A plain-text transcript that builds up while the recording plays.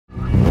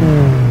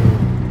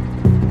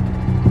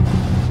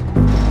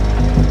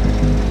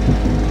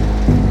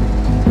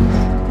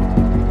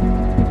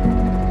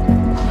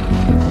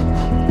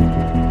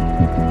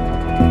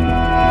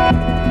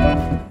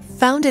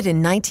Founded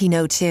in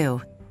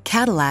 1902,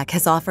 Cadillac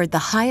has offered the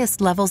highest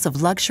levels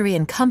of luxury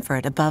and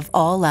comfort above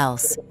all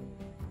else.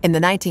 In the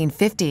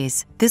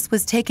 1950s, this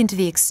was taken to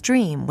the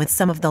extreme with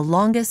some of the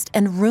longest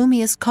and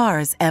roomiest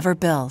cars ever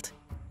built.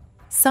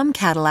 Some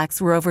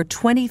Cadillacs were over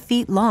 20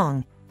 feet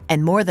long,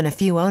 and more than a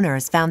few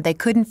owners found they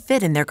couldn't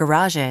fit in their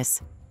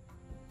garages.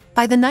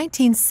 By the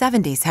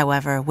 1970s,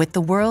 however, with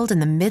the world in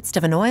the midst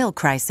of an oil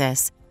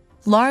crisis,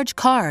 large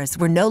cars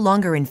were no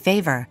longer in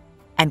favor,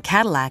 and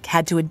Cadillac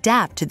had to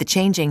adapt to the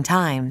changing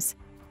times.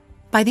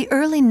 By the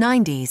early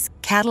 90s,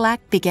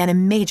 Cadillac began a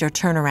major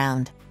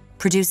turnaround,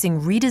 producing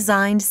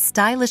redesigned,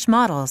 stylish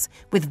models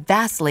with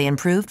vastly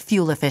improved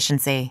fuel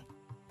efficiency.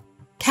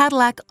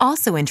 Cadillac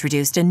also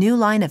introduced a new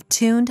line of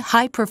tuned,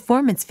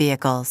 high-performance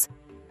vehicles.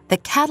 The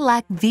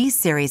Cadillac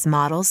V-Series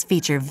models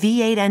feature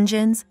V8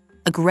 engines,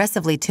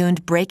 aggressively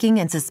tuned braking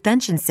and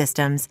suspension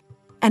systems,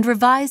 and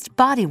revised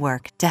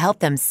bodywork to help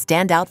them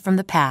stand out from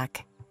the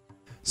pack.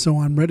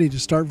 So I'm ready to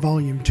start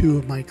volume 2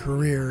 of my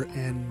career,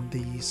 and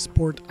the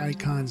Sport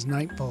Icons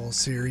Nightfall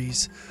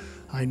series.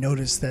 I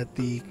noticed that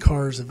the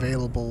cars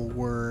available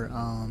were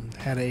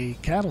had a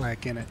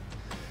Cadillac in it,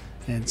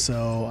 and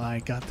so I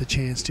got the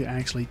chance to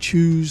actually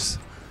choose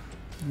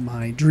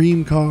my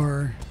dream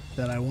car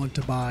that I want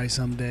to buy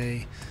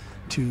someday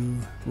to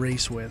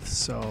race with.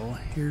 So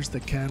here's the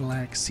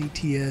Cadillac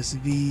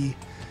CTS-V,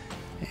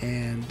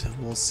 and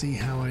we'll see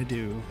how I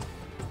do.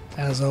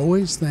 As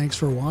always, thanks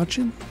for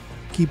watching.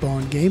 Keep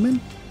on gaming,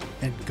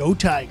 and go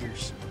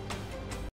Tigers!